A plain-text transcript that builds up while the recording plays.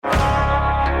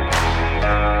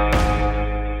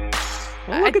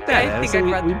Look at that. I think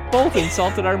So I'd we both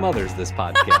insulted our mothers this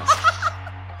podcast.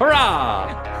 Hurrah!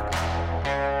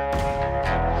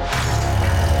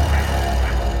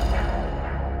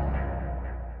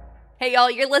 Hey, y'all,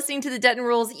 you're listening to the Denton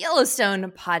Rules Yellowstone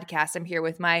podcast. I'm here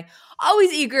with my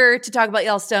always eager to talk about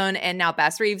Yellowstone and now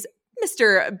Bass Reeves,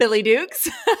 Mr. Billy Dukes.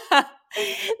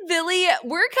 Billy,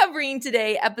 we're covering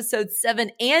today episodes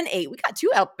 7 and 8. We got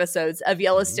 2 episodes of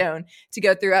Yellowstone to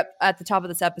go through up at the top of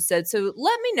this episode. So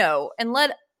let me know and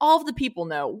let all of the people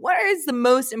know, what is the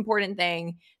most important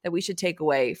thing that we should take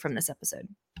away from this episode?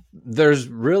 There's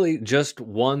really just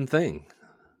one thing.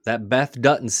 That Beth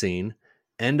Dutton scene,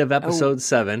 end of episode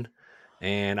 7.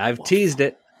 And I've teased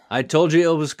it. I told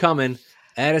you it was coming.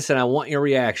 Addison, I want your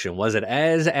reaction. Was it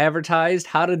as advertised?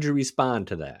 How did you respond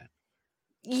to that?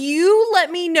 You let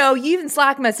me know. You even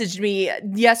Slack messaged me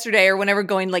yesterday or whenever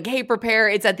going like, hey, prepare.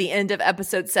 It's at the end of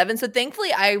episode 7. So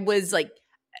thankfully I was like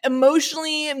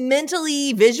emotionally,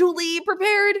 mentally, visually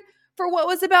prepared for what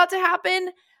was about to happen.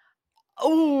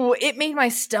 Oh, it made my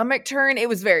stomach turn. It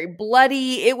was very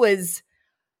bloody. It was...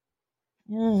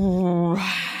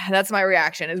 That's my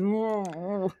reaction.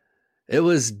 It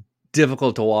was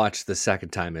difficult to watch the second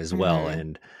time as well.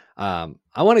 And I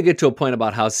want to get to a point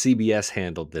about how CBS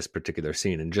handled this particular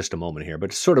scene in just a moment here,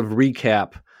 but to sort of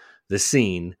recap the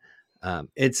scene,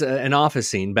 it's an office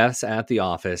scene. Beth's at the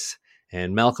office,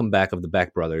 and Malcolm Beck of the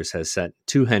Beck brothers has sent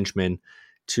 2 henchmen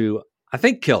to, I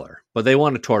think, kill her, but they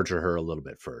want to torture her a little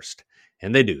bit first.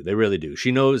 And they do. They really do.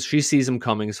 She sees him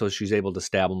coming, so she's able to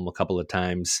stab him a couple of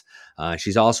times.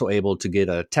 She's also able to get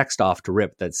a text off to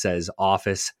Rip that says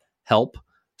office help.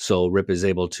 So Rip is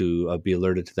able to be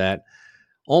alerted to that.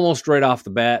 Almost right off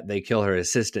the bat, they kill her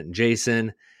assistant,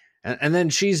 Jason. And then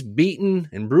she's beaten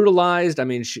and brutalized. I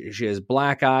mean, she has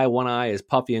black eye. One eye is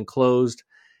puffy and closed.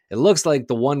 It looks like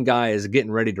the one guy is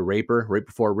getting ready to rape her right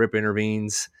before Rip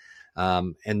intervenes.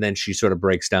 And then she sort of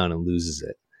breaks down and loses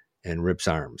it in Rip's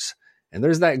arms. And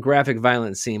there's that graphic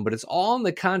violent scene, but it's all in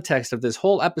the context of this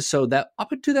whole episode that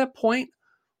up until that point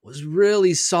was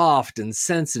really soft and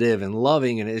sensitive and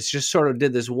loving. And it's just sort of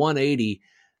did this 180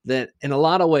 that in a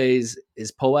lot of ways is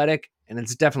poetic. And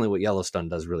it's definitely what Yellowstone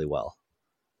does really well.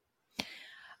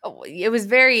 It was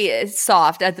very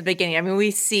soft at the beginning. I mean,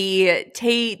 we see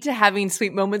Tate having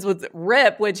sweet moments with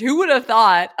Rip, which who would have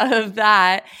thought of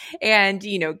that? And,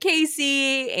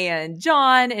 Casey and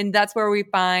John. And that's where we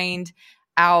find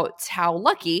out how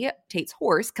Lucky, Tate's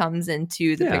horse, comes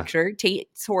into the picture.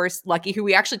 Tate's horse, Lucky, who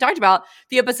we actually talked about a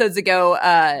few episodes ago.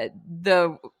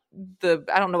 The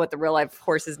I don't know what the real life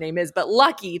horse's name is, but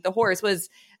Lucky, the horse, was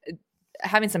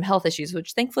having some health issues,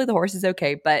 which thankfully the horse is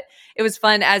okay. But it was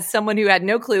fun as someone who had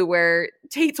no clue where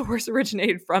Tate's horse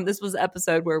originated from. This was an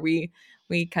episode where we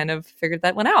kind of figured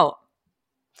that one out.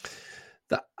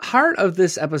 The heart of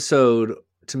this episode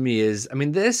to me is, I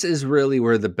mean, this is really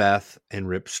where the Beth and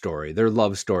Rip story, their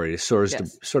love story, sort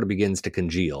of begins to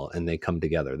congeal and they come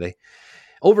together. They,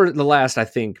 over the last, I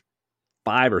think,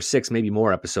 5 or 6, maybe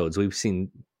more episodes, we've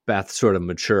seen Beth sort of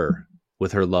mature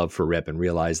with her love for Rip and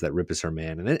realize that Rip is her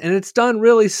man. And it's done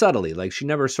really subtly. Like, she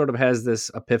never sort of has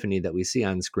this epiphany that we see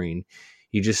on screen.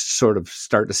 You just sort of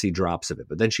start to see drops of it.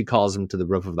 But then she calls him to the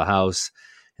roof of the house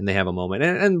and they have a moment.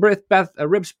 And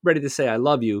Rip's ready to say, I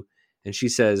love you. And she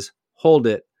says, hold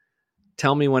it.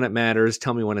 Tell me when it matters.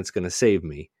 Tell me when it's going to save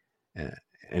me.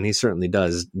 And he certainly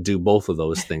does do both of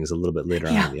those things a little bit later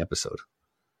on in the episode.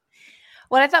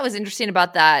 What I thought was interesting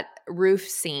about that roof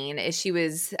scene is she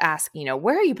was asking,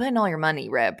 where are you putting all your money,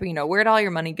 Rip? Where'd all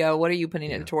your money go? What are you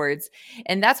putting it towards?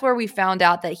 And that's where we found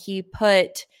out that he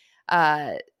put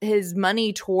his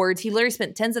money towards, he literally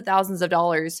spent tens of thousands of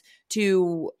dollars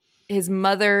to his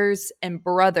mother's and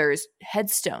brother's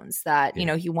headstones that,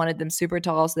 he wanted them super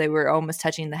tall, so they were almost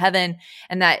touching the heaven,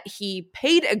 and that he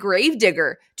paid a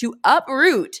gravedigger to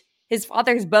uproot his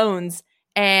father's bones,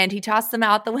 and he tossed them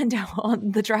out the window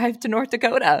on the drive to North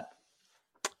Dakota.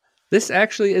 This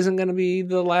actually isn't going to be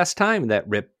the last time that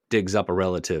Rip digs up a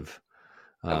relative.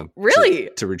 Really?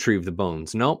 To retrieve the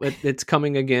bones. Nope, it's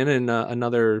coming again in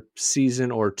another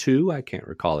season or 2. I can't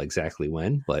recall exactly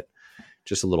when, but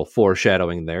just a little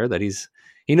foreshadowing there that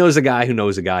he knows a guy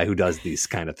who does these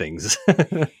kind of things.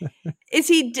 Is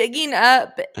he digging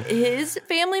up his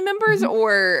family members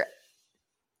or?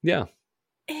 Yeah.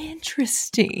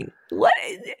 Interesting. What?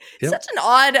 Such an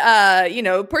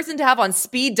odd, person to have on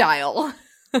speed dial.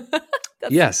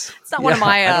 Yes. It's not one of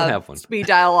my I don't have one. speed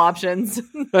dial options.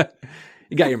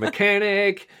 You got your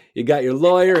mechanic, you got your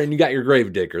lawyer, and you got your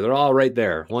gravedigger. They're all right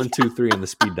there. 1, 2, 3 on the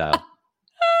speed dial.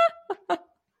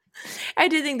 I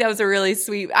did think that was a really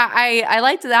sweet. I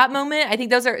liked that moment. I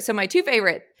think those are so my 2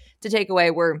 favorite to take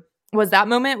away were was that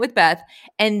moment with Beth,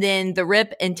 and then the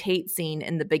Rip and Tate scene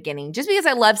in the beginning, just because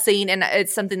I love seeing, and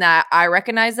it's something that I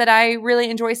recognize that I really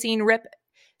enjoy seeing Rip,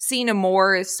 seeing a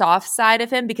more soft side of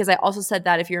him, because I also said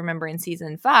that, if you remember, in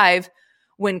season 5,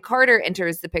 when Carter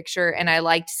enters the picture, and I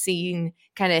liked seeing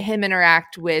kind of him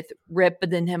interact with Rip, but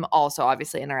then him also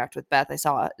obviously interact with Beth. I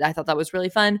thought that was really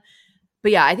fun.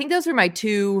 But yeah, I think those were my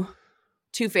two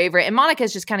favorite, and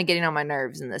Monica's just kind of getting on my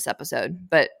nerves in this episode,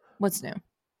 but what's new?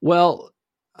 Well,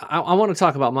 I want to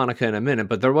talk about Monica in a minute,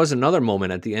 but there was another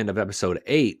moment at the end of episode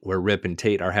 8 where Rip and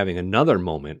Tate are having another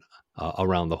moment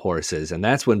around the horses. And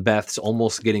that's when Beth's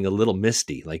almost getting a little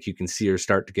misty. Like, you can see her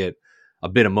start to get a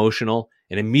bit emotional.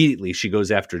 And immediately she goes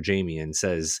after Jamie and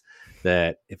says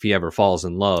that if he ever falls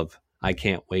in love, I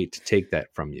can't wait to take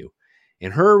that from you.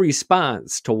 And her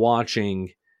response to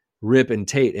watching Rip and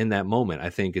Tate in that moment, I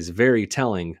think, is very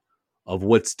telling of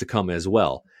what's to come as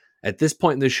well. At this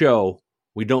point in the show,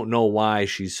 we don't know why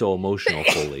she's so emotional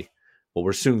fully, but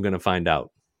we're soon going to find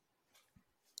out.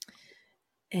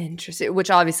 Interesting. Which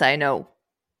obviously I know,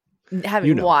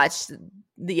 having watched.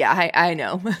 I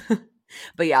know.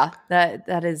 But yeah,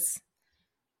 that is.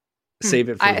 Save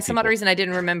it for some other reason I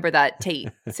didn't remember that Tate.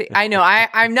 I know.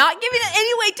 I'm not giving it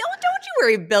anyway. Don't you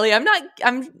worry, Billy.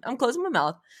 I'm closing my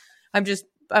mouth.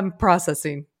 I'm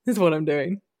processing is what I'm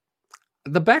doing.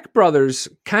 The Beck brothers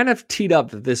kind of teed up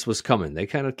that this was coming. They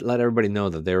kind of let everybody know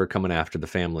that they were coming after the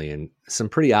family in some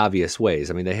pretty obvious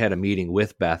ways. I mean, they had a meeting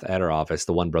with Beth at her office.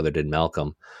 The one brother did,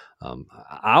 Malcolm,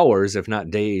 hours, if not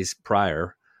days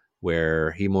prior,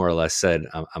 where he more or less said,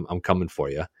 I'm coming for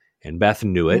you. And Beth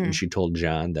knew it, and she told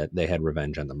John that they had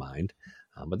revenge on the mind.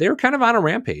 But they were kind of on a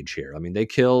rampage here. I mean, they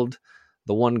killed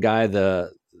the one guy,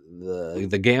 the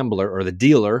gambler or the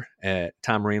dealer at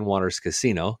Tom Rainwater's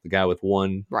casino, the guy with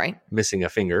one missing a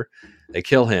finger. They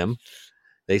kill him.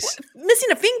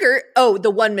 Missing a finger? Oh,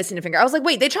 the one missing a finger. I was like,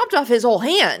 wait, they chopped off his whole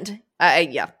hand.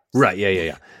 Yeah. Right.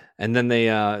 Yeah. And then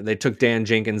they took Dan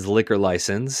Jenkins' liquor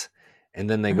license, and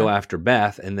then they go after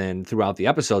Beth. And then throughout the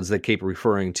episodes, they keep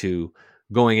referring to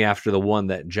going after the one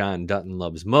that John Dutton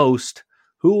loves most,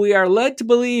 who we are led to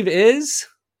believe is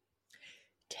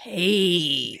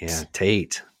Tate. Yeah,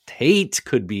 Tate. Tate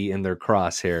could be in their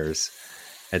crosshairs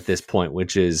at this point,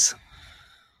 which is,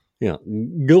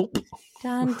 gulp.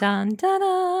 Dun, dun, dun,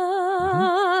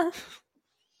 dun.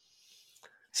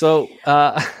 So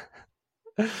I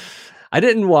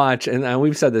didn't watch, and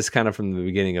we've said this kind of from the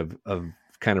beginning of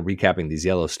kind of recapping these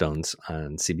Yellowstones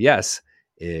on CBS,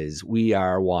 is we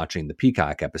are watching the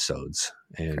Peacock episodes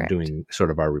and doing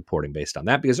sort of our reporting based on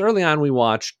that, because early on we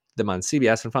watched them on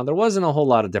CBS and found there wasn't a whole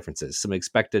lot of differences. Some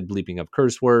expected bleeping of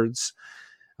curse words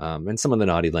and some of the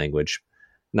naughty language,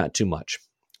 not too much.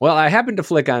 Well, I happened to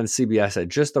flick on CBS at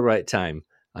just the right time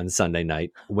on Sunday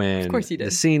night when the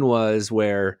scene was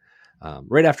where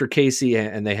right after Casey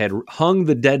and they had hung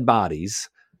the dead bodies,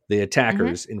 the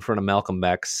attackers, in front of Malcolm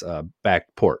Beck's back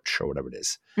porch or whatever it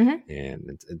is.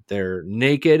 And they're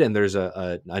naked, and there's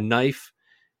a knife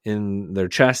in their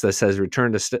chest that says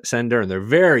return to sender, and they're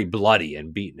very bloody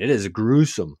and beaten. It is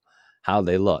gruesome how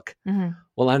they look.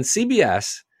 Well, on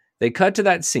CBS, they cut to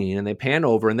that scene and they pan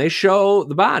over and they show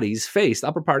the bodies face, the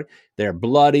upper part. They're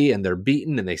bloody and they're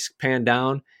beaten, and they pan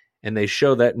down and they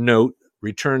show that note,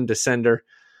 return to sender.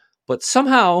 But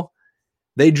somehow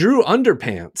they drew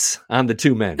underpants on the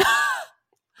two men.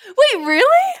 Wait,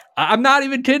 really? I'm not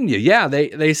even kidding you. Yeah,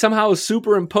 they somehow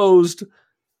superimposed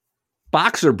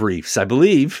boxer briefs, I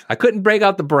believe. I couldn't break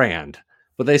out the brand,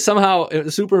 but they somehow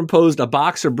superimposed a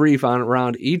boxer brief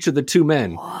around each of the two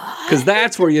men, because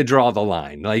that's where you draw the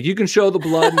line. Like, you can show the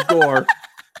blood and gore,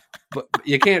 but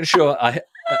you can't show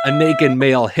a naked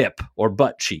male hip or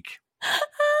butt cheek.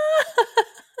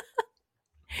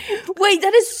 Wait,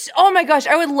 that is, oh my gosh,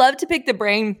 I would love to pick the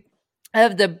brain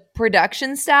of the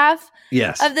production staff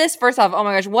of this. First off, oh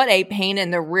my gosh, what a pain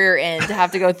in the rear end to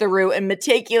have to go through and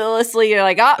meticulously, you're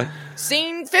like,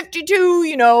 scene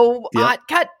 52,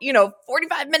 cut,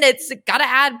 45 minutes, gotta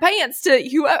add pants to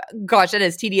whoever. Gosh, that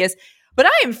is tedious. But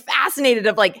I am fascinated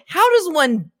of, like, how does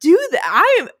one do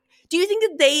that? Do you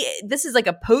think that this is like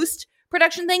a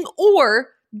post-production thing, or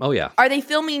are they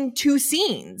filming two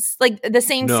scenes? Like the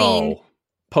same scene?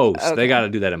 Post. Okay. They got to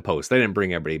do that in post. They didn't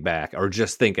bring everybody back, or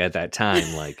just think at that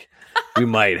time, like, we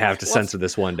might have to censor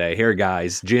this one day. Here,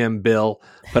 guys, Jim, Bill,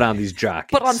 put on these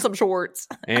jackets. Put on some shorts.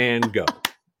 And go.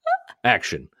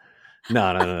 Action. No.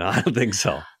 I don't think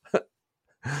so.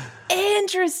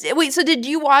 Interesting. Wait, so did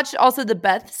you watch also the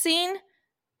Beth scene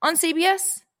on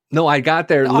CBS? No, I got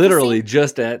there literally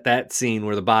just at that scene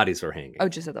where the bodies were hanging. Oh,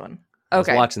 just at that one.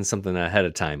 Okay. I was watching something ahead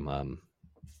of time.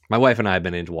 My wife and I have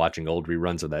been into watching old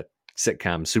reruns of that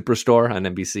sitcom Superstore on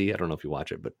NBC. I don't know if you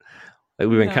watch it, but we've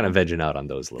been kind of vegging out on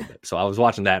those a little bit. So I was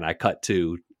watching that and I cut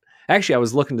to, actually I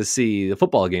was looking to see the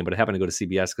football game, but I happened to go to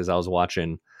CBS because I was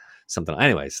watching something.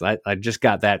 Anyways, so I just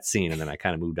got that scene and then I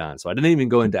kind of moved on. So I didn't even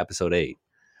go into episode 8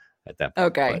 at that point.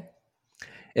 Okay. But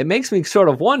it makes me sort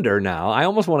of wonder now. I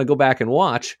almost want to go back and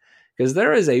watch because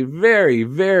there is a very,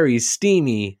 very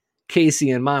steamy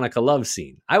Casey and Monica love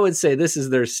scene. I would say this is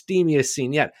their steamiest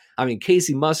scene yet. I mean,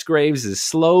 Casey Musgraves is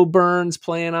slow burns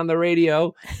playing on the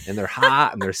radio, and they're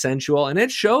hot and they're sensual, and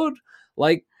it showed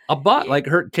like a butt, like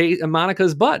her Kate and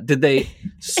Monica's butt. Did they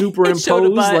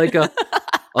superimpose like a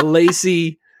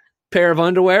lacy pair of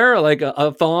underwear, or like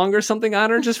a thong or something on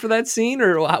her just for that scene,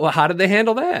 or how did they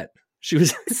handle that? She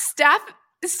was staff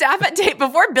at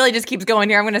before Billy just keeps going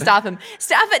here, I'm going to stop him.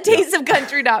 Staff at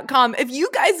tasteofcountry.com. If you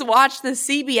guys watch the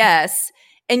CBS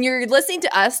and you're listening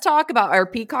to us talk about our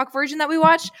Peacock version that we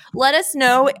watched, let us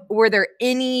know, were there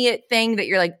anything that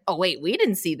you're like, oh wait, we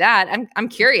didn't see that? I'm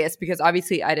curious because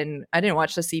obviously I didn't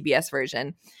watch the CBS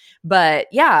version. But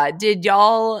yeah, did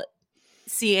y'all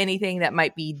see anything that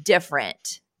might be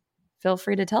different? Feel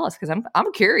free to tell us because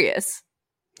I'm curious.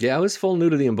 Yeah, I was full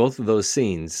nudity in both of those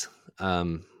scenes.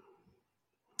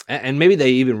 And maybe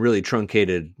they even really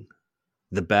truncated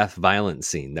the Beth violence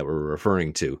scene that we're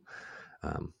referring to.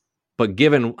 But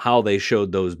given how they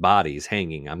showed those bodies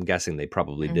hanging, I'm guessing they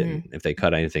probably didn't. If they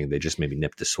cut anything, they just maybe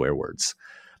nipped the swear words.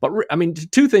 But I mean,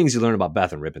 two things you learn about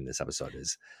Beth and Rip in this episode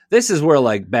is this is where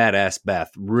like badass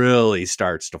Beth really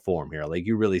starts to form here. Like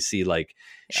you really see like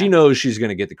she knows she's going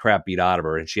to get the crap beat out of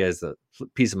her, and she has the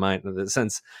peace of mind, the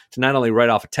sense to not only write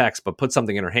off a text but put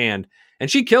something in her hand. And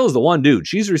she kills the one dude.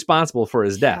 She's responsible for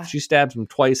his death. She stabs him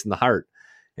twice in the heart,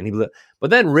 and but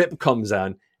then Rip comes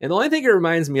on, and the only thing it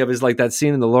reminds me of is like that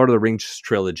scene in the Lord of the Rings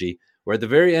trilogy where at the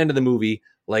very end of the movie,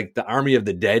 like the army of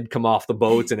the dead come off the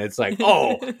boats and it's like,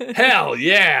 oh, hell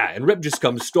yeah. And Rip just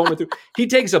comes storming through. He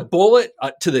takes a bullet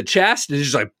to the chest and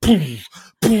he's just like, boom,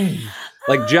 boom,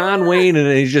 like John Wayne.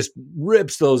 And he just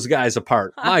rips those guys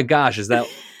apart. My gosh, that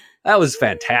was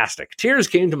fantastic. Tears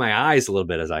came to my eyes a little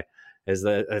bit as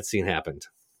that scene happened.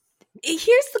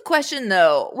 Here's the question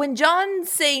though. When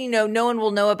John's saying, no one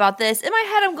will know about this, in my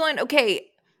head, I'm going, okay,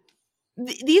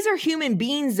 these are human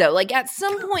beings though. Like at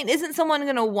some point, isn't someone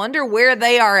going to wonder where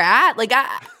they are at? Like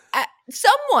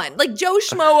someone like Joe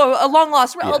Schmo, a long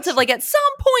lost relative, yes. Like at some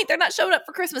point they're not showing up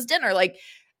for Christmas dinner. Like,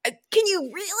 can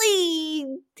you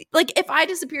really, like if I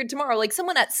disappeared tomorrow, like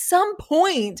someone at some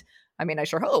point, I mean, I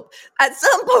sure hope at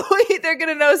some point they're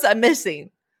going to notice I'm missing.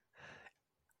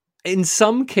 In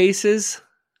some cases,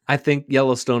 I think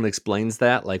Yellowstone explains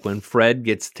that. Like when Fred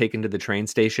gets taken to the train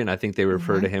station, I think they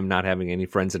refer to him not having any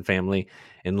friends and family.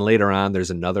 And later on,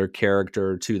 there's another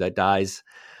character or two that dies.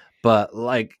 But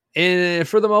like,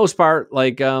 for the most part,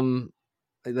 like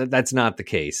that's not the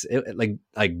case.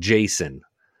 Like Jason,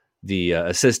 the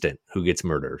assistant who gets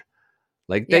murdered.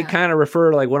 Like they kind of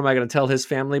refer to like, what am I going to tell his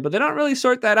family? But they don't really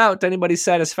sort that out to anybody's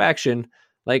satisfaction.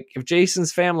 Like if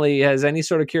Jason's family has any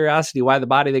sort of curiosity why the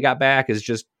body they got back is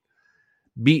just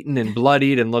beaten and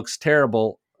bloodied and looks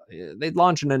terrible, they'd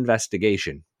launch an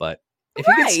investigation. But if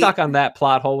you get stuck on that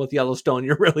plot hole with Yellowstone,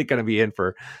 you're really going to be in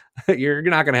for, you're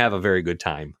not going to have a very good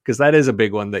time because that is a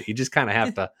big one that you just kind of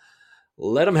have to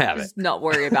let them have just it. Not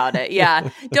worry about it. Yeah.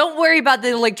 Don't worry about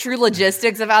the like true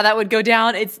logistics of how that would go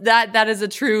down. It's that is a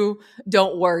true,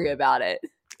 don't worry about it.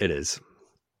 It is.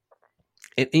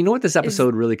 And you know what this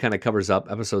episode really kind of covers up,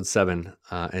 episode 7,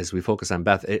 as we focus on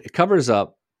Beth, it covers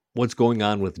up what's going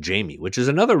on with Jamie, which is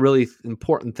another really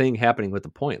important thing happening with the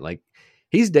point. Like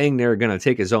he's dang near going to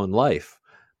take his own life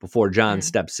before John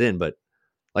steps in. But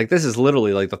like, this is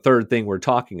literally like the third thing we're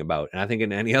talking about. And I think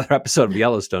in any other episode of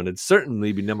Yellowstone, it'd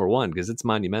certainly be number 1 because it's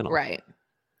monumental. Right.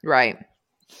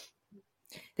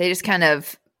 They just kind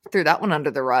of threw that one under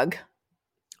the rug.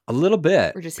 A little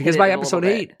bit. Because by episode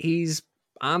 8, he's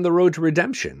on the road to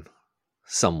redemption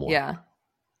somewhat. Yeah.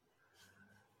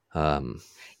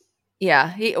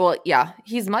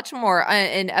 He's much more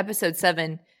in episode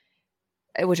 7,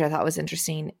 which I thought was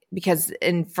interesting because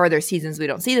in further seasons, we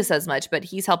don't see this as much, but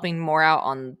he's helping more out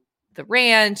on the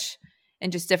ranch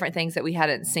and just different things that we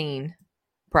hadn't seen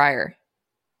prior.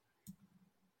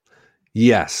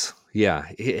 Yes. Yeah.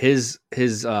 His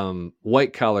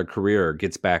white collar career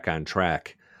gets back on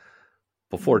track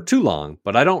before too long,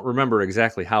 but I don't remember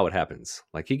exactly how it happens.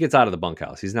 Like he gets out of the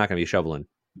bunkhouse. He's not going to be shoveling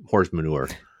horse manure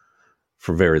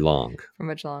for very long. For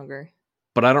much longer.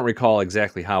 But I don't recall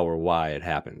exactly how or why it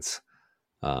happens.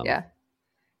 Yeah,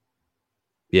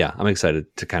 I'm excited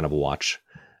to kind of watch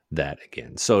that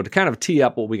again. So to kind of tee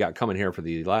up what we got coming here for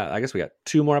I guess we got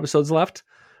 2 more episodes left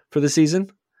for the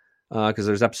season. because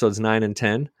there's episodes 9 and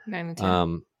 10. 9 and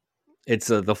 10. It's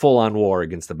the full-on war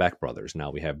against the Beck brothers.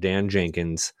 Now we have Dan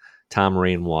Jenkins, Tom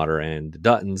Rainwater, and the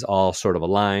Duttons all sort of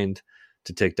aligned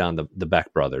to take down the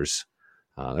Beck brothers.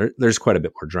 There's quite a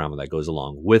bit more drama that goes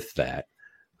along with that,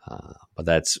 but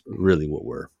that's really what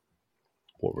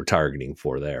we're targeting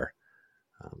for there.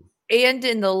 And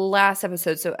in the last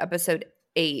episode, so episode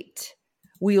 8,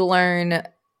 we learn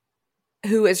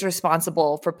who is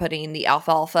responsible for putting the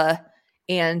alfalfa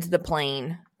and the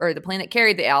plane, or the plane that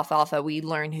carried the alfalfa. We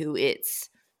learn who it's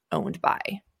owned by.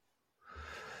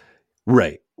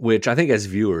 Right. Which I think as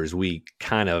viewers, we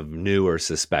kind of knew or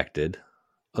suspected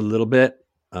a little bit.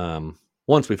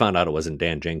 Once we found out it wasn't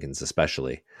Dan Jenkins,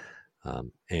 especially.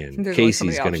 And There's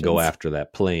Casey's going to go after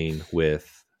that plane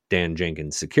with Dan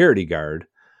Jenkins' security guard,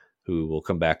 who will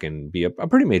come back and be a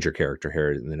pretty major character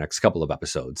here in the next couple of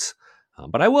episodes.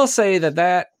 But I will say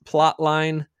that plot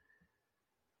line,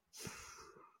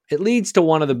 it leads to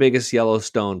one of the biggest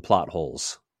Yellowstone plot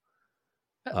holes,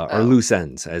 or loose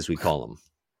ends, as we call them.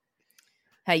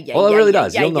 Well, it really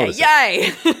does. You'll notice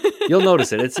it. You'll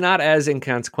notice it. It's not as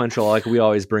inconsequential like we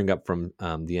always bring up from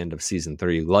the end of season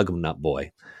 3, Lug Nut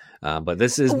Boy. But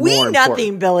this is more important.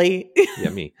 Nothing, Billy. Yeah,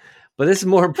 me. But this is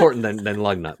more important than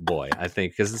Lug Nut Boy, I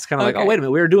think, because it's kind of like, oh, wait a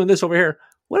minute, we were doing this over here.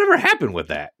 Whatever happened with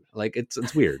that? Like,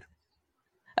 it's weird.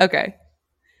 Okay.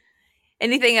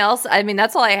 Anything else? I mean,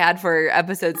 that's all I had for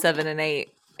episode 7 and 8.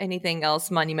 Anything else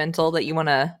monumental that you want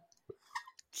to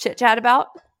chit chat about?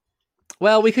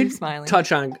 Well, we could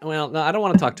touch on, no, I don't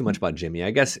want to talk too much about Jimmy.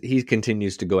 I guess he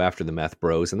continues to go after the meth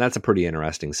bros, and that's a pretty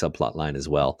interesting subplot line as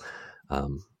well.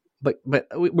 But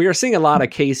we are seeing a lot of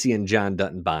Casey and John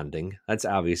Dutton bonding. That's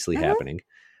obviously happening.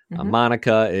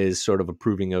 Monica is sort of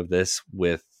approving of this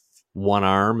with one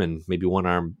arm, and maybe one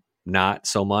arm not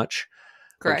so much.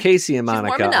 Correct. But Casey and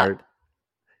Monica are...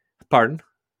 Pardon?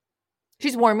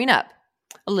 She's warming up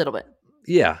a little bit.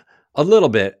 Yeah, a little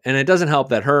bit. And it doesn't help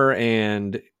that her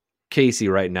and Casey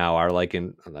right now are like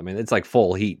it's like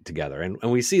full heat together. And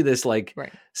we see this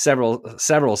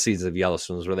several seasons of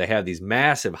Yellowstone where they have these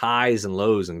massive highs and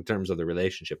lows in terms of the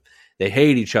relationship. They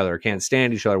hate each other, can't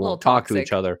stand each other, won't talk to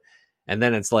each other. And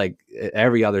then it's like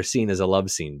every other scene is a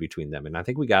love scene between them. And I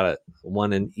think we got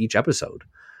one in each episode,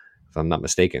 if I'm not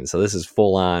mistaken. So this is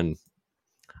full on.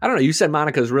 I don't know. You said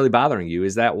Monica is really bothering you.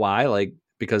 Is that why? Like,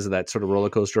 because of that sort of roller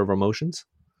coaster of emotions?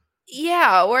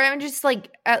 Yeah. Where I'm just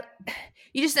like,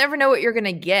 you just never know what you're going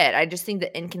to get. I just think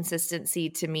the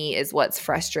inconsistency to me is what's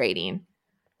frustrating.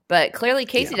 But clearly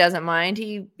Casey doesn't mind.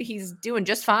 He's doing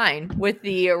just fine with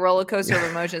the roller coaster of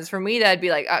emotions. For me, that'd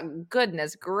be like, oh,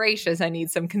 goodness gracious, I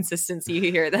need some consistency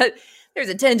here. That there's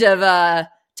a tinge of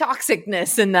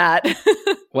toxicness in that.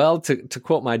 Well, to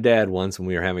quote my dad once when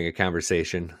we were having a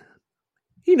conversation,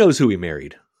 he knows who he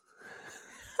married.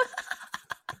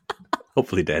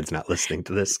 Hopefully Dad's not listening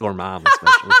to this, or Mom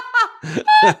especially.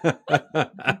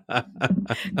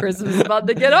 Christmas is about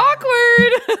to get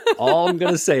awkward. All I'm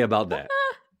going to say about that.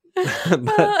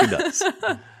 But he does.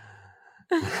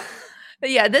 But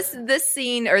yeah, this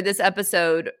scene, or this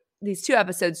episode, these 2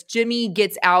 episodes, Jimmy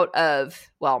gets out of,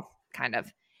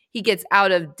 he gets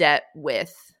out of debt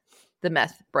with the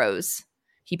meth bros.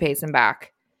 He pays them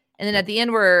back. And then at the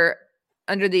end, we're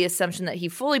under the assumption that he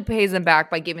fully pays them back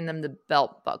by giving them the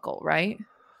belt buckle, right?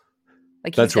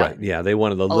 Like that's right. Yeah, they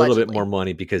wanted a little bit more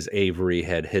money because Avery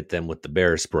had hit them with the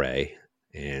bear spray,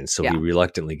 and so he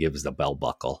reluctantly gives the belt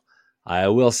buckle. I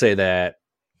will say that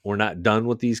we're not done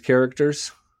with these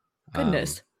characters.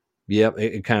 Goodness. Yep,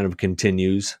 it kind of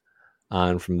continues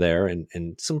on from there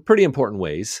in some pretty important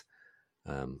ways.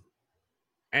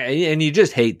 And you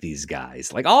just hate these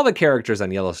guys, like all the characters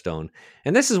on Yellowstone.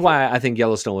 And this is why I think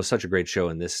Yellowstone was such a great show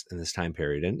in this time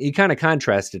period. And you kind of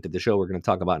contrast it to the show we're going to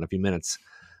talk about in a few minutes,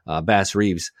 Bass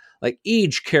Reeves. Like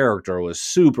each character was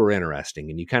super interesting,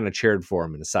 and you kind of cheered for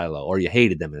him in a silo, or you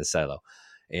hated them in a silo.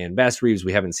 And Bass Reeves,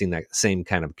 we haven't seen that same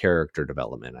kind of character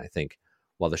development. I think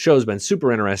while the show's been super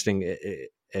interesting,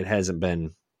 it hasn't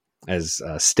been as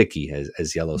sticky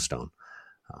as Yellowstone.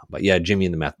 But yeah, Jimmy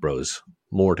and the Meth Bros,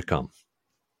 more to come.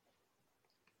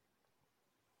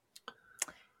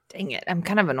 Dang it. I'm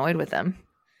kind of annoyed with them.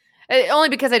 Only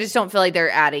because I just don't feel like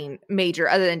they're adding major,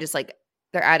 other than just like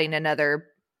they're adding another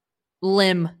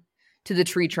limb to the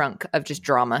tree trunk of just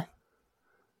drama.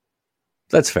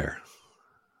 That's fair.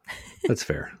 That's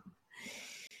fair.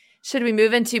 Should we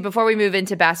move into, before we move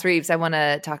into Bass Reeves, I want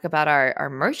to talk about our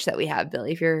merch that we have,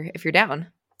 Billy, if you're down.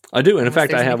 I do. And in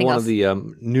fact, I have one of the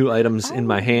new items in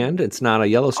my hand. It's not a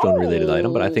Yellowstone related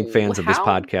item, but I think fans of this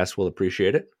podcast will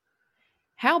appreciate it.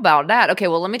 How about that? Okay,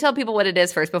 well, let me tell people what it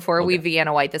is first before we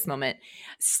Vienna White this moment.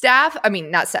 Staff at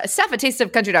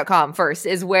tasteofcountry.com first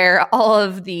is where all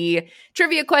of the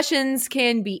trivia questions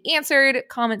can be answered,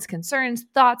 comments, concerns,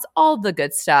 thoughts, all the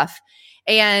good stuff.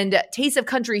 And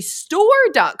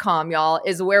tasteofcountrystore.com, y'all,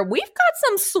 is where we've got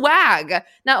some swag.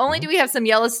 Not only do we have some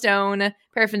Yellowstone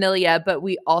paraphernalia, but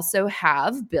we also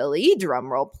have, Billy,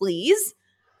 drumroll please.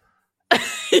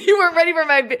 You weren't ready for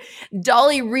my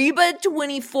Dolly Reba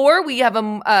 24. We have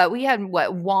we had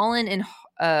what, Wallen and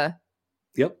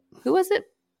Yep. Who was it?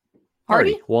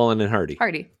 Hardy. Wallen and Hardy.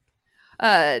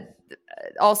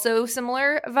 Also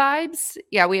similar vibes.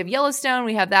 Yeah, we have Yellowstone.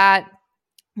 We have that.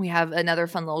 We have another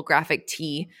fun little graphic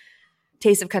tee.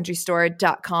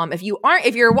 tasteofcountrystore.com. If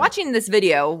you're watching this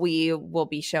video, we will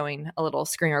be showing a little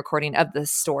screen recording of the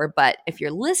store. But if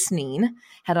you're listening,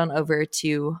 head on over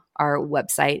to our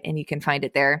website and you can find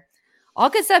it there. All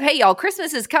good stuff. Hey, y'all,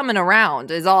 Christmas is coming around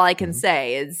is all I can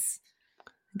say. Is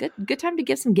good time to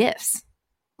give some gifts.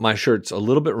 My shirt's a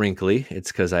little bit wrinkly.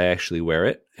 It's because I actually wear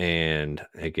it and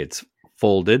it gets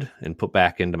folded and put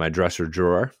back into my dresser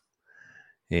drawer.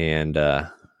 And,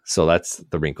 so that's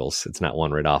the wrinkles. It's not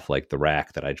one right off like the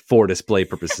rack that I for display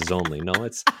purposes only. No,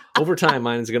 it's over time.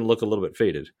 Mine is going to look a little bit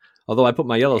faded. Although I put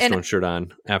my Yellowstone shirt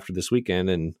on after this weekend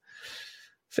and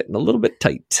fitting a little bit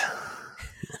tight.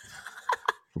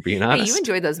 For being honest, hey, you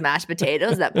enjoyed those mashed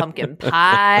potatoes, that pumpkin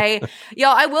pie. Yo,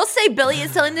 I will say Billy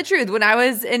is telling the truth. When I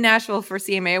was in Nashville for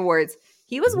CMA Awards,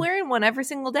 he was wearing one every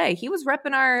single day. He was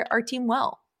repping our team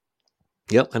well.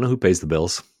 Yep, I know who pays the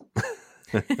bills.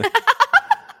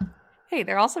 Hey,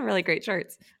 they're also really great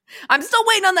shirts. I'm still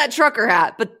waiting on that trucker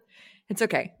hat, but it's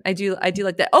okay. I do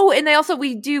like that. Oh, and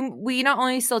we not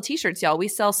only sell t-shirts, y'all, we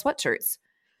sell sweatshirts.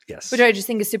 Yes. Which I just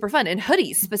think is super fun. And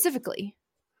hoodies specifically.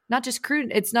 Not just crew,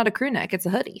 it's not a crew neck, it's a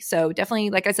hoodie. So definitely,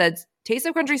 like I said,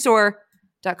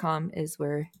 tasteofcountrystore.com is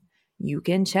where you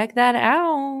can check that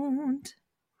out.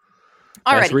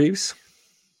 All right. Bass Reeves.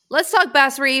 Let's talk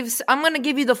Bass Reeves. I'm going to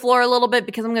give you the floor a little bit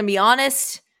because I'm going to be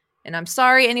honest. And I'm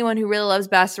sorry, anyone who really loves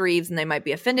Bass Reeves and they might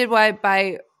be offended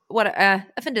by what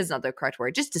offended is not the correct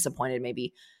word, just disappointed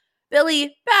maybe.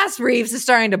 Billy, Bass Reeves is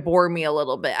starting to bore me a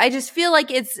little bit. I just feel like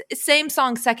it's same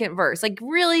song, second verse. Like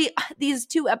really, these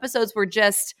 2 episodes were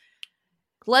just,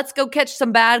 let's go catch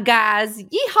some bad guys.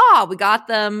 Yeehaw, we got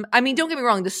them. I mean, don't get me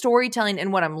wrong, the storytelling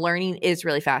and what I'm learning is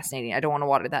really fascinating. I don't want to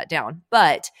water that down.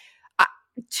 But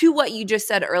to what you just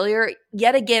said earlier,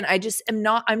 yet again, I'm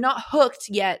not hooked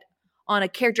yet on a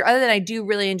character, other than I do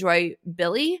really enjoy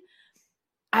Billy.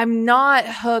 I'm not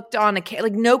hooked on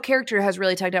no character has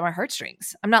really tugged at my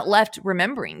heartstrings. I'm not left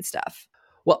remembering stuff.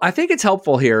 Well, I think it's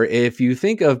helpful here if you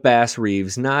think of Bass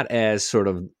Reeves not as sort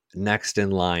of next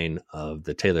in line of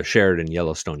the Taylor Sheridan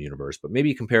Yellowstone universe, but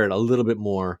maybe compare it a little bit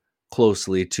more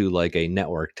closely to like a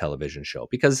network television show,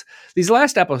 because these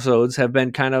last episodes have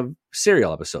been kind of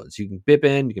serial episodes. You can bip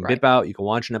in, you can bip out, you can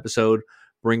watch an episode,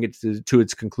 bring it to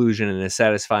its conclusion in a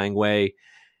satisfying way.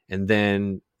 And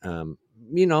then,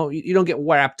 you don't get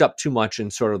wrapped up too much in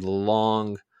sort of the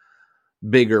long,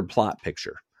 bigger plot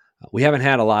picture. We haven't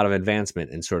had a lot of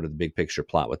advancement in sort of the big picture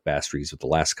plot with Bass Reeves with the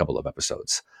last couple of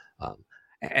episodes.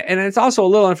 And it's also a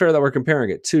little unfair that we're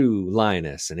comparing it to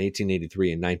Lioness in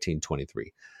 1883 and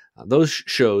 1923. Those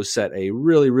shows set a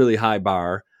really, really high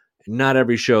bar. Not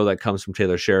every show that comes from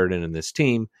Taylor Sheridan and this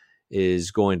team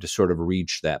is going to sort of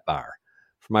reach that bar.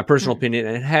 For my personal opinion,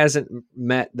 and it hasn't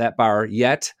met that bar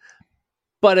yet,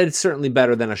 but it's certainly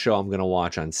better than a show I'm going to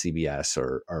watch on CBS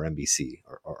or NBC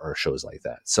or shows like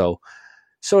that. So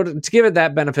to give it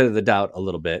that benefit of the doubt a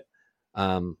little bit,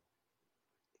 it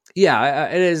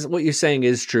is what you're saying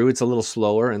is true. It's a little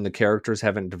slower, and the characters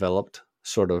haven't developed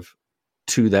sort of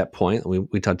to that point.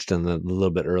 We touched on that a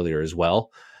little bit earlier as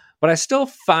well, but I still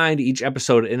find each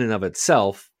episode in and of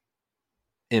itself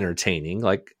entertaining.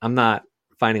 Like I'm not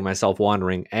finding myself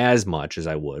wandering as much as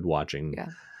I would watching,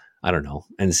 I don't know,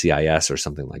 NCIS or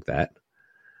something like that.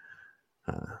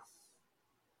 I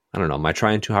don't know. Am I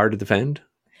trying too hard to defend?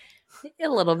 A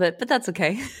little bit, but that's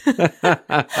okay.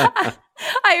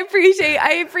 I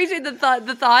appreciate the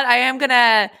thought. I am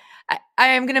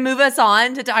gonna move us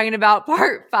on to talking about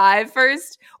part 5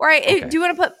 first. All right. Okay. Do you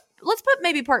want to let's put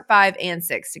maybe part 5 and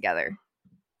 6 together,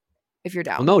 if you're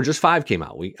down. Well, no, just 5 came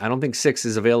out. I don't think 6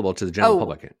 is available to the general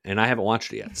public, and I haven't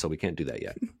watched it yet, so we can't do that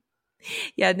yet.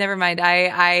 Yeah, never mind.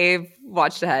 I've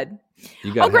watched ahead.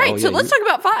 Great. So let's talk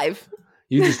about 5.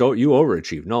 You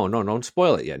overachieved. No, don't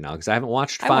spoil it yet now, because I haven't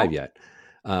watched 5 yet.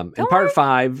 In part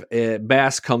 5,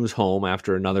 Bass comes home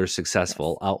after another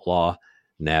successful outlaw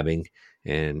nabbing,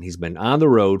 and he's been on the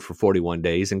road for 41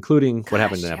 days, including what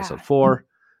happened in episode 4,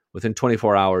 within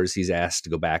 24 hours, he's asked to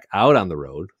go back out on the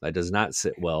road. That does not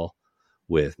sit well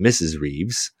with Mrs.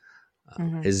 Reeves.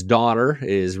 His daughter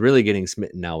is really getting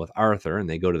smitten now with Arthur, and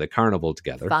they go to the carnival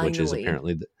together, which is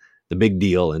apparently the big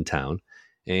deal in town.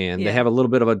 And they have a little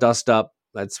bit of a dust up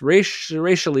that's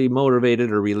racially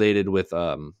motivated or related with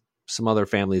some other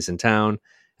families in town.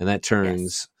 And that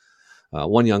turns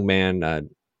one young man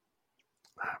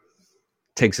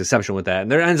takes exception with that.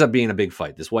 And there ends up being a big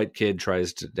fight. This white kid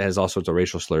has all sorts of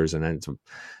racial slurs and ends up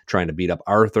trying to beat up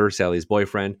Arthur, Sally's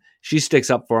boyfriend. She sticks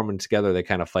up for him, and together they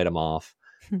kind of fight him off.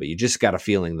 But you just got a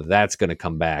feeling that that's going to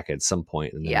come back at some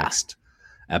point in the next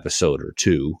episode or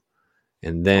two.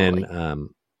 And then,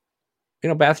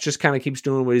 Bath just kind of keeps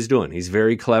doing what he's doing. He's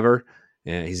very clever,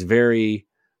 and he's very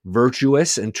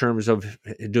virtuous in terms of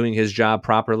doing his job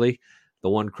properly. The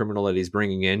one criminal that he's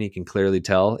bringing in, he can clearly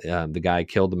tell the guy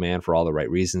killed the man for all the right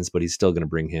reasons, but he's still going to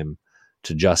bring him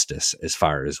to justice as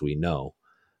far as we know.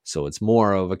 So it's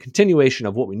more of a continuation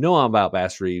of what we know about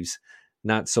Bass Reeves,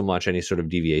 not so much any sort of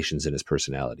deviations in his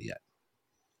personality yet.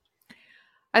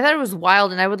 I thought it was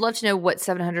wild, and I would love to know what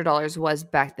 $700 was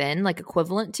back then, like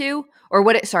equivalent to, or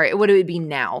what it would be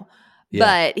now.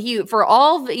 Yeah. But for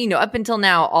all, up until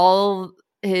now, all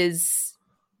his,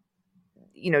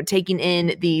 taking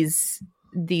in these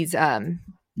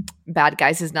bad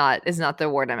guys is not the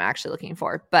word I'm actually looking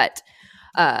for. But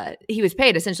he was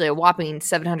paid essentially a whopping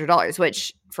 $700,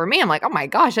 which for me, I'm like, oh my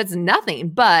gosh, that's nothing.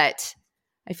 But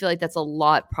I feel like that's a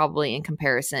lot probably in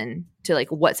comparison to like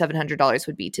what $700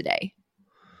 would be today.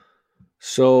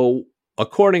 So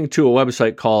according to a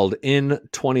website called In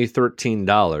 2013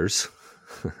 Dollars,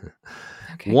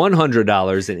 $100 in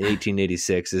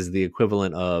 1886 is the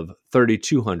equivalent of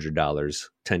 $3,200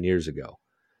 10 years ago.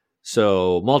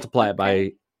 So multiply it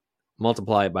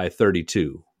by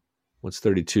 32. What's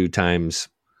 32 times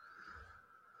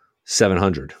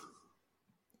 700?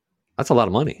 That's a lot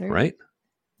of money, right?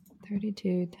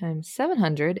 32 times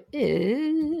 700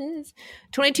 is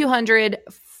 2,200.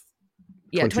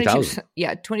 Yeah, 22,000.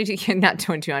 Yeah, 22. Not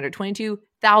 2,200.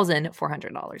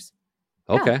 $22,400.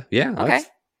 Okay, yeah,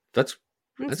 that's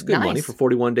good money for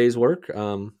 41 days work.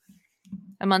 A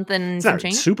month and it's some not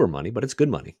change. Super money, but it's good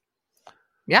money.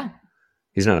 Yeah,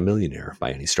 he's not a millionaire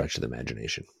by any stretch of the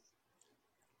imagination.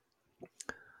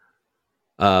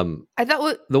 I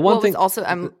thought the one thing was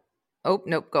also. Oh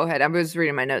nope. Go ahead. I was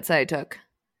reading my notes that I took.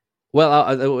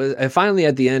 Well, finally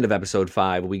at the end of episode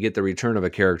 5, we get the return of a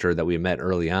character that we met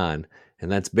early on, and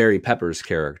that's Barry Pepper's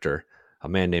character, a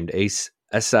man named Ace.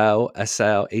 I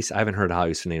haven't heard how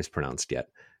his name's pronounced yet.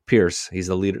 Pierce. He's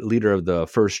the leader of the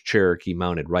 1st Cherokee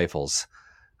Mounted Rifles.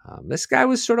 This guy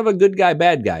was sort of a good guy,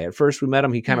 bad guy. At first we met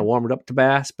him, he kind of warmed up to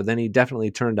Bass, but then he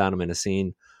definitely turned on him in a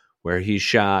scene where he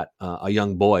shot a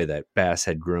young boy that Bass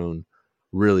had grown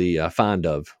really fond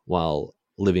of while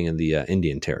living in the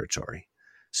Indian Territory.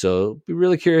 So be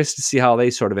really curious to see how they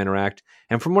sort of interact.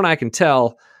 And from what I can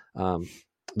tell,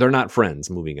 they're not friends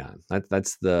moving on.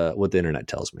 That's what the internet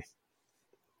tells me.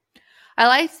 I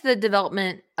liked the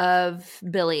development of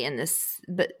Billy in this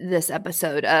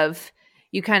episode of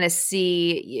you kind of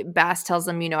see Bass tells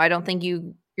him, I don't think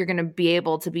you're going to be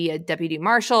able to be a deputy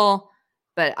marshal,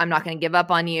 but I'm not going to give up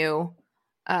on you.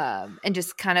 And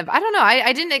just kind of, I don't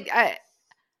know.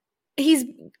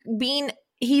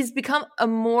 He's become a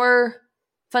more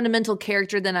fundamental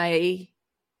character than I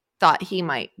thought he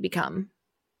might become.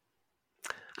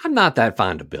 I'm not that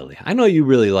fond of Billy. I know you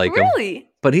really like him. Really?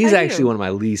 But he's actually one of my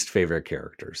least favorite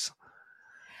characters.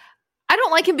 I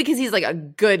don't like him because he's like a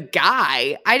good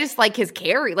guy. I just like his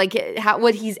carry, like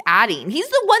what he's adding. He's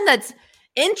the one that's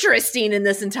interesting in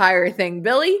this entire thing,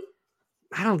 Billy.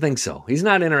 I don't think so. He's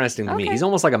not interesting to me. He's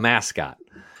almost like a mascot.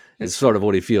 Is sort of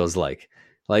what he feels like.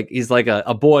 Like he's like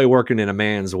a boy working in a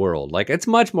man's world. Like it's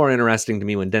much more interesting to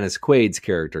me when Dennis Quaid's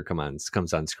character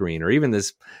comes on screen, or even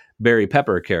this Barry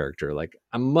Pepper character. Like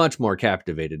I'm much more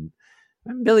captivated.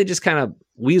 And Billy just kind of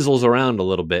weasels around a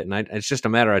little bit, and it's just a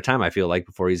matter of time, I feel like,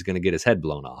 before he's going to get his head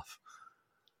blown off.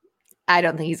 I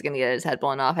don't think he's going to get his head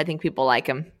blown off. I think people like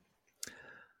him.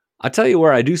 I'll tell you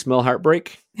where I do smell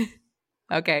heartbreak.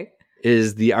 Okay.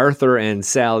 Is the Arthur and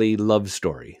Sally love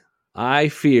story. I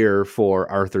fear for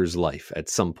Arthur's life at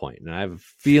some point, and I have a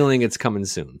feeling it's coming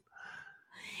soon.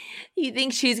 You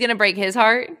think she's going to break his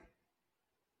heart?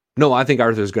 No, I think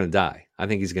Arthur's going to die. I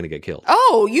think he's going to get killed.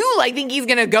 Oh, you think he's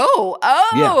going to go?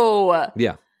 Oh.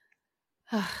 Yeah.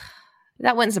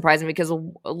 That wouldn't surprise me because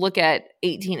look at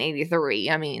 1883.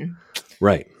 I mean.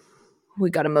 Right.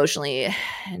 We got emotionally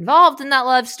involved in that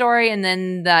love story, and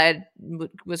then that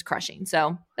was crushing.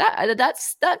 So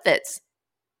that fits.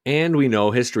 And we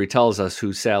know history tells us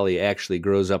who Sally actually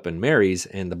grows up and marries,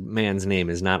 and the man's name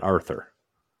is not Arthur.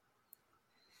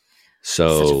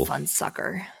 So such a fun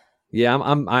sucker. Yeah,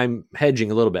 I'm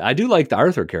hedging a little bit. I do like the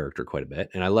Arthur character quite a bit,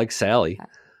 and I like Sally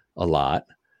a lot.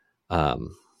 But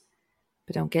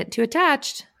don't get too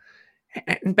attached.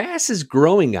 And Bass is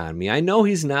growing on me. I know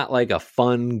he's not like a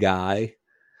fun guy,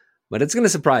 but it's going to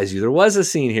surprise you. There was a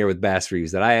scene here with Bass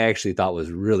Reeves that I actually thought was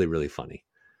really, really funny.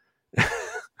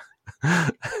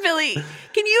 Billy,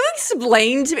 can you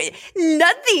explain to me?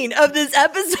 Nothing of this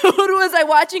episode was I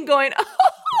watching going,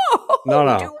 oh,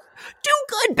 no. Do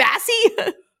good,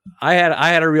 Bassy. I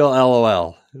had a real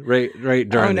LOL right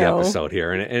during the episode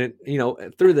here. And you know,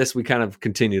 through this, we kind of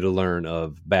continue to learn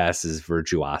of Bass's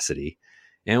virtuosity.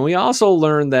 And we also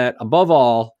learn that above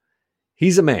all,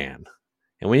 he's a man.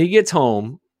 And when he gets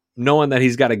home, knowing that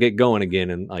he's got to get going again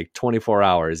in like 24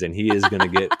 hours and he is going to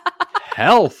get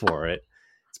hell for it.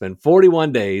 It's been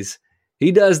 41 days.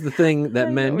 He does the thing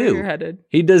that men do.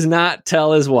 He does not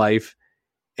tell his wife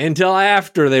until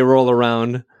after they roll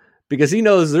around, because he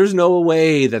knows there's no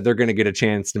way that they're going to get a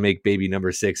chance to make baby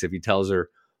number 6 if he tells her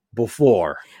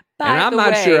before. And I'm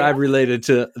not sure I've related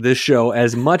to this show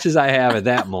as much as I have at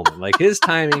that moment. Like, his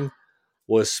timing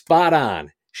was spot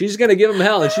on. She's going to give him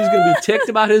hell and she's going to be ticked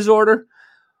about his order,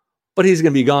 but he's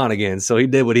going to be gone again. So he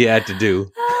did what he had to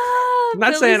do. I'm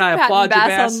not saying I applaud you,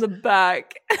 Bass. On the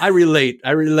back. I relate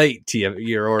to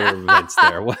your order of events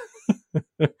there.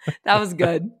 That was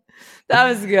good. That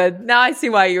was good. Now I see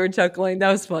why you were chuckling.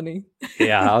 That was funny.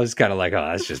 Yeah, I was kind of like, oh,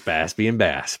 that's just Bass being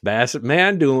Bass. Bass,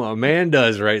 man doing what a man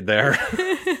does right there.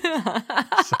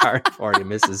 Sorry for you,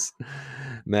 Mrs.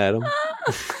 Madam.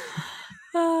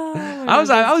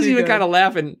 I was even kind of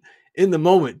laughing in the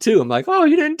moment, too. I'm like, oh,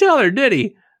 you didn't tell her, did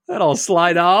he? That old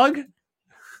sly dog.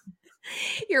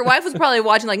 Your wife was probably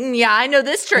watching like, yeah, I know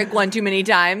this trick one too many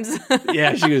times.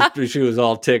 Yeah, she was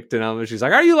all ticked, and she's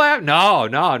like, are you laughing? No.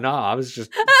 I was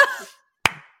just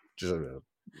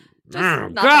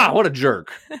God, what a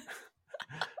jerk.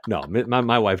 No,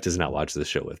 my wife does not watch this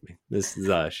show with me. This is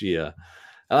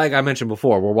like I mentioned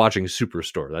before, we're watching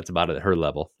Superstore. That's about at her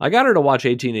level. I got her to watch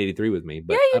 1883 with me,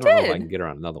 but I don't know if I can get her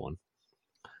on another one.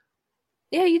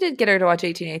 Yeah, you did get her to watch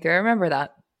 1883. I remember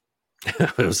that.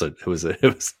 It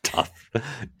was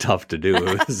tough to do.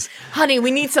 It was, honey,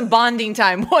 we need some bonding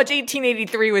time. Watch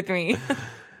 1883 with me.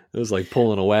 It was like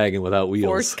pulling a wagon without wheels.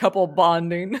 Forced couple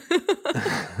bonding.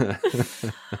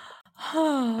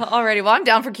 Alrighty, well, I'm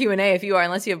down for Q&A if you are,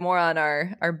 unless you have more on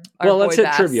our well, let's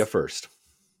hit trivia first.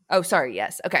 Oh, sorry.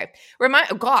 Yes. Okay.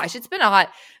 It's been a hot.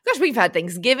 Gosh, we've had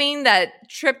Thanksgiving. That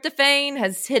tryptophan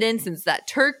has hidden since that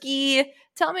turkey.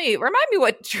 Remind me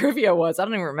what trivia was. I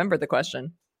don't even remember the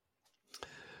question.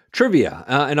 Trivia.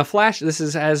 In a flash,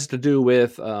 has to do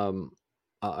with a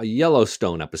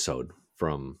Yellowstone episode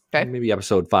from maybe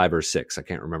episode 5 or 6. I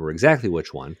can't remember exactly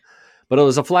which one. But it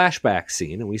was a flashback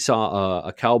scene, and we saw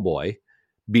a cowboy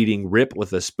beating Rip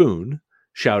with a spoon,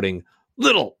 shouting,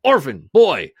 "Little orphan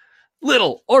boy!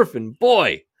 Little orphan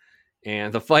boy!"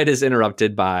 And the fight is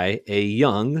interrupted by a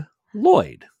young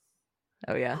Lloyd.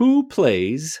 Oh, yeah. Who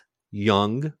plays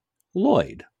young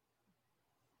Lloyd?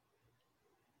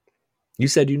 You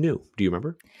said you knew. Do you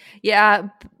remember? Yeah,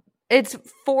 it's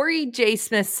Forey J.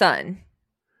 Smith's son.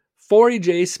 Forey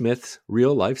J. Smith's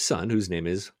real-life son, whose name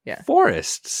is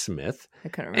Forrest Smith. I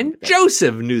couldn't remember. And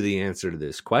Joseph knew the answer to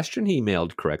this question. He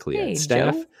mailed correctly at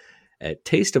staff at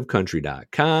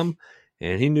tasteofcountry.com,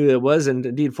 and he knew it was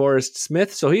indeed Forrest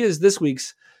Smith. So he is this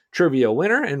week's trivia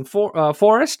winner. And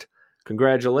Forrest,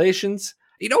 congratulations.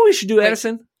 You know what we should do,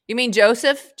 Edison? You mean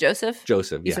Joseph? Joseph,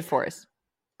 yeah. said Forrest.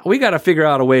 We got to figure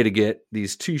out a way to get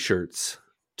these T-shirts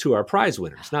to our prize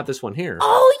winners. Not this one here.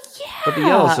 Oh, yeah. But the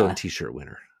Yellowstone T-shirt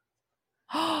winner.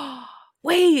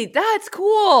 Wait, that's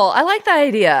cool. I like that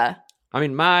idea. I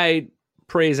mean, my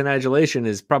praise and adulation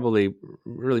is probably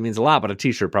really means a lot, but a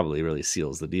T-shirt probably really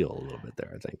seals the deal a little bit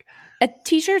there, I think. A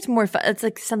T-shirt's more fun. It's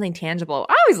like something tangible.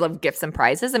 I always love gifts and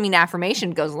prizes. I mean,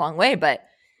 affirmation goes a long way, but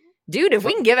dude, if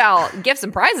we can give out gifts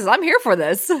and prizes, I'm here for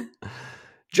this.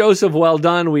 Joseph, well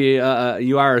done. You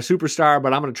are a superstar,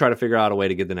 but I'm going to try to figure out a way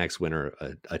to get the next winner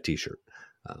a T-shirt.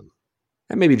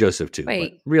 And maybe Joseph too.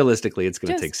 But realistically, it's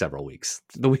going to take several weeks.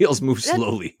 The wheels move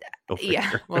slowly.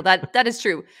 Well, that is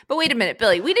true. But wait a minute,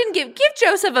 Billy. We didn't give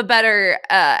Joseph a better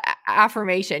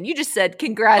affirmation. You just said,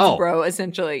 "Congrats, bro."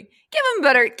 Essentially, give him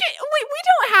better. We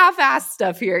don't half-ass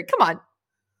stuff here. Come on,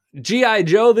 G.I.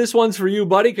 Joe. This one's for you,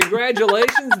 buddy.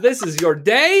 Congratulations. This is your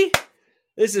day.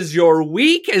 This is your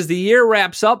week as the year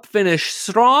wraps up. Finish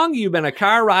strong. You've been a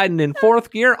car riding in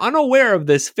 4th gear, unaware of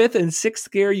this 5th and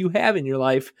 6th gear you have in your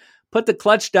life. Put the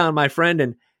clutch down, my friend,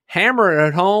 and hammer it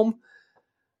at home.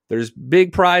 There's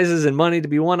big prizes and money to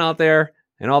be won out there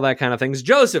and all that kind of things.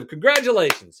 Joseph,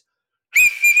 congratulations.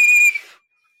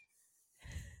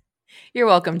 You're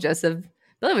welcome, Joseph.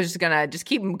 Billy was just gonna just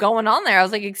keep going on there. I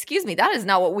was like, excuse me, that is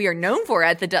not what we are known for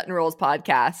at the Dutton Rolls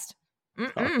podcast.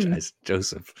 Apologize,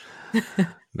 Joseph.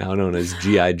 Now known as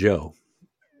G.I. Joe.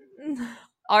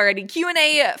 Alrighty,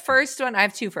 Q&A first one. I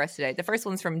have two for us today. The first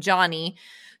one's from Johnny,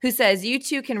 who says, you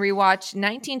two can rewatch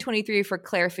 1923 for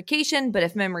clarification, but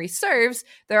if memory serves,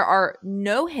 there are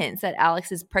no hints that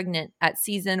Alex is pregnant at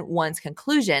season 1's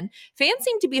conclusion. Fans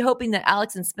seem to be hoping that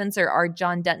Alex and Spencer are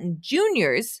John Dutton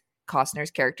Jr.'s,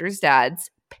 Costner's character's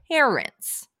dad's,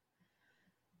 parents.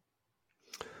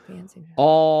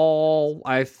 All,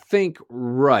 I think,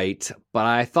 right, but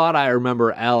I thought I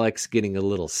remember Alex getting a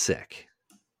little sick.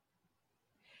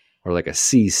 Or like a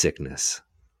seasickness.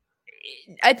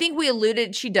 I think we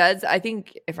alluded, she does. I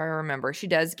think, if I remember, she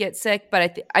does get sick,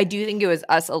 but I do think it was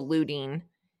us alluding.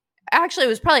 Actually, it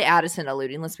was probably Addison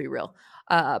alluding, let's be real.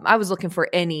 I was looking for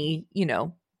any,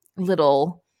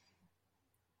 little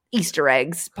Easter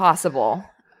eggs possible.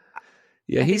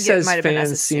 Yeah, he says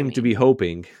fans seem to be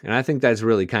hoping, and I think that's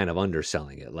really kind of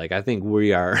underselling it. Like, I think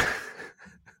we are...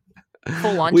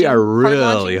 Full launching, we are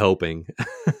really hoping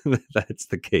that's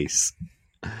the case.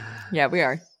 Yeah, we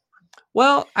are.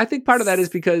 Well, I think part of that is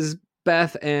because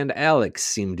Beth and Alex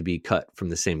seem to be cut from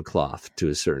the same cloth to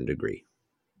a certain degree.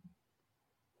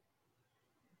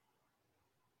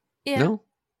 Yeah. No?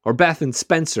 Or Beth and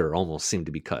Spencer almost seem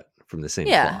to be cut from the same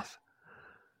cloth.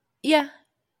 Yeah.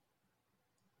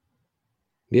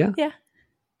 Yeah? Yeah.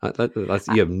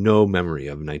 You have no memory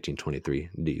of 1923,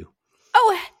 do you?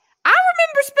 Oh, I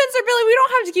remember Spencer, Billy. We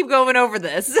don't have to keep going over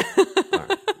this.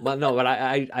 Right. Well, no, but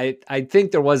I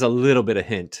think there was a little bit of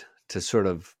hint to sort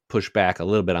of push back a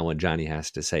little bit on what Johnny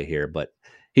has to say here, but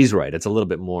he's right. It's a little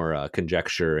bit more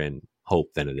conjecture and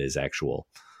hope than it is actual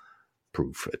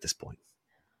proof at this point.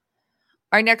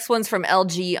 Our next one's from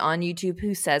LG on YouTube,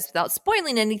 who says, without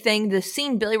spoiling anything, the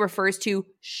scene Billy refers to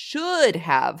should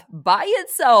have, by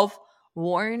itself,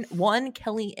 won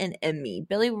Kelly an Emmy.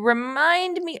 Billy,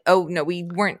 remind me. Oh, no, we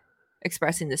weren't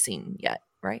expressing the scene yet,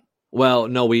 right? Well,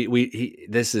 no, we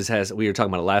were talking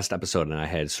about it last episode, and I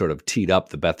had sort of teed up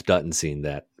the Beth Dutton scene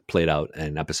that played out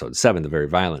in episode 7, the very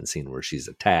violent scene where she's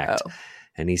attacked. Oh.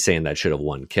 And he's saying that should have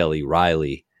won Kelly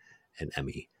Riley an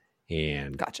Emmy.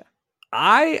 And gotcha.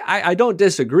 I don't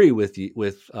disagree with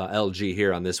LG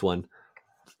here on this one.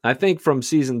 I think from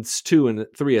seasons 2 and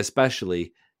 3,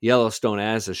 especially Yellowstone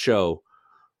as a show,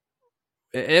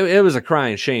 it was a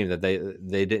crying shame that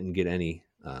they didn't get any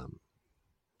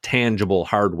tangible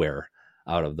hardware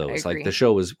out of those. Like the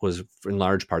show was in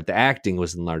large part, the acting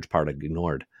was in large part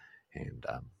ignored, and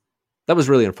that was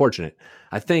really unfortunate.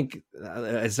 I think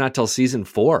it's not till season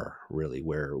 4 really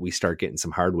where we start getting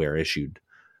some hardware issued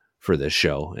for this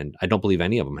show, and I don't believe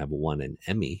any of them have won an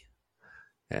Emmy,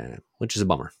 which is a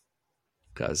bummer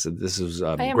because this is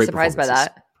I am surprised by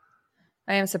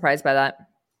that.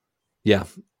 Yeah.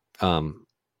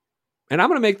 And I'm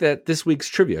going to make that this week's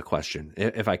trivia question,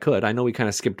 if I could. I know we kind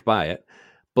of skipped by it,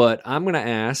 but I'm going to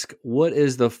ask, what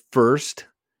is the first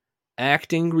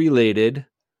acting-related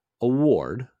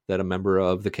award that a member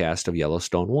of the cast of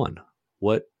Yellowstone won?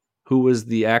 Who was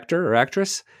the actor or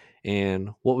actress, and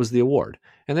what was the award?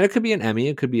 And then it could be an Emmy,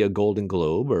 it could be a Golden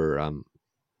Globe, or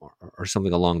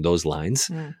something along those lines.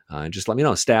 Just let me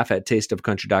know.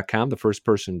 Staff@tasteofcountry.com, the first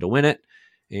person to win it.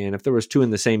 And if there was 2 in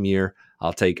the same year,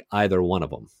 I'll take either one of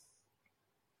them.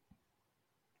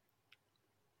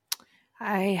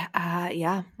 I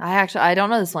don't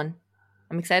know this one.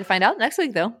 I'm excited to find out next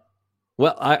week, though.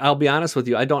 Well, I'll be honest with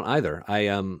you. I don't either. I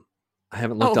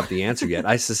haven't looked up the answer yet.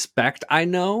 I suspect I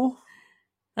know,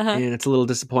 and it's a little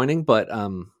disappointing, but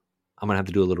I'm going to have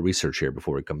to do a little research here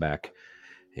before we come back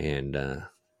and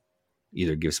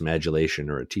either give some adulation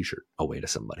or a t-shirt away to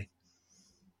somebody.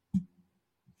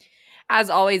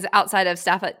 As always, outside of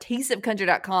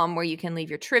staff@tasteofcountry.com, where you can leave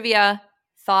your trivia,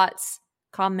 thoughts,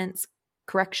 comments,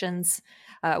 corrections.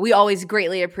 We always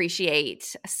greatly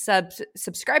appreciate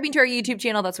subscribing to our YouTube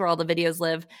channel. That's where all the videos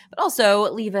live. But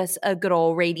also leave us a good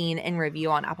old rating and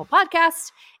review on Apple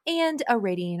Podcasts and a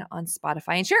rating on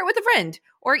Spotify, and share it with a friend.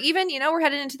 Or even, we're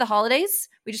headed into the holidays.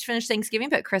 We just finished Thanksgiving,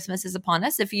 but Christmas is upon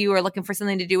us. If you are looking for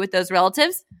something to do with those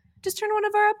relatives, just turn one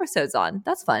of our episodes on.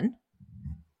 That's fun.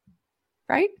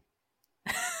 Right?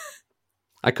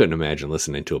 I couldn't imagine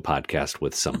listening to a podcast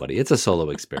with somebody. It's a solo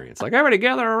experience. Like, everybody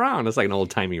gather around. It's like an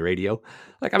old-timey radio.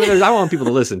 Like, I want people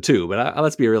to listen too, but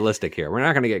let's be realistic here. We're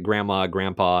not going to get grandma,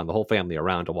 grandpa, and the whole family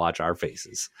around to watch our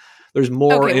faces. There's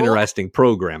more interesting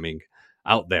programming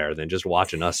out there than just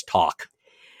watching us talk.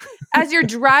 As you're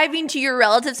driving to your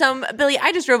relatives' home, Billy,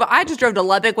 I just drove to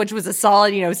Lubbock, which was a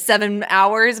solid, 7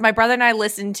 hours. My brother and I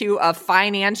listened to a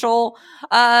financial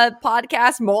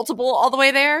podcast, multiple all the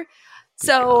way there.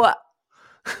 So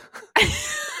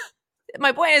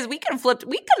my point is we could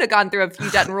have gone through a few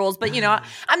Dutton rules, but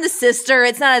I'm the sister.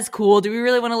 It's not as cool. Do we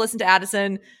really want to listen to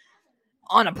Addison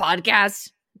on a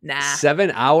podcast? Nah.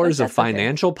 7 hours of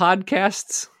financial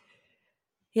podcasts?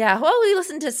 Yeah, well, we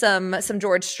listened to some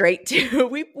George Strait too.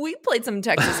 We played some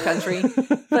Texas country,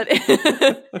 but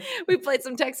we played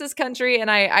some Texas country, and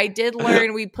I did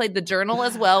learn we played the Journal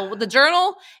as well, with the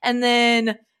Journal, and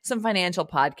then some financial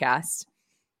podcasts.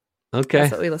 Okay,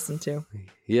 that's what we listened to.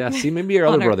 Yeah, see, maybe your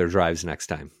other brother drives next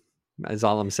time. That's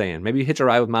all I'm saying. Maybe hitch a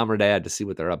ride with mom or dad to see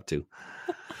what they're up to.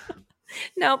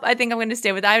 Nope, I think I'm going to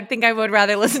stay with that. I think I would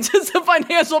rather listen to some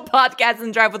financial podcasts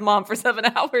than drive with mom for 7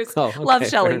 hours. Oh, okay, love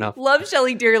Shelly. Love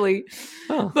Shelly dearly.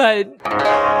 Oh. But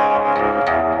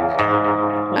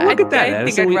well, look at that,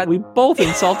 Addison. We both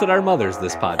insulted our mothers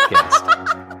this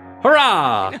podcast.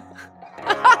 Hurrah!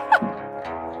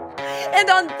 And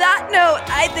on that note,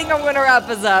 I think I'm going to wrap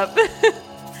us up.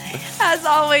 As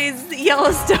always, the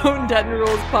Yellowstone Dutton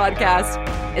Rules podcast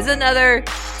is another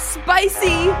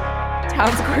spicy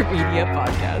Town Square Media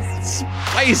podcast.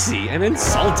 Spicy and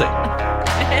insulting.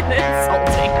 And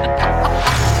insulting.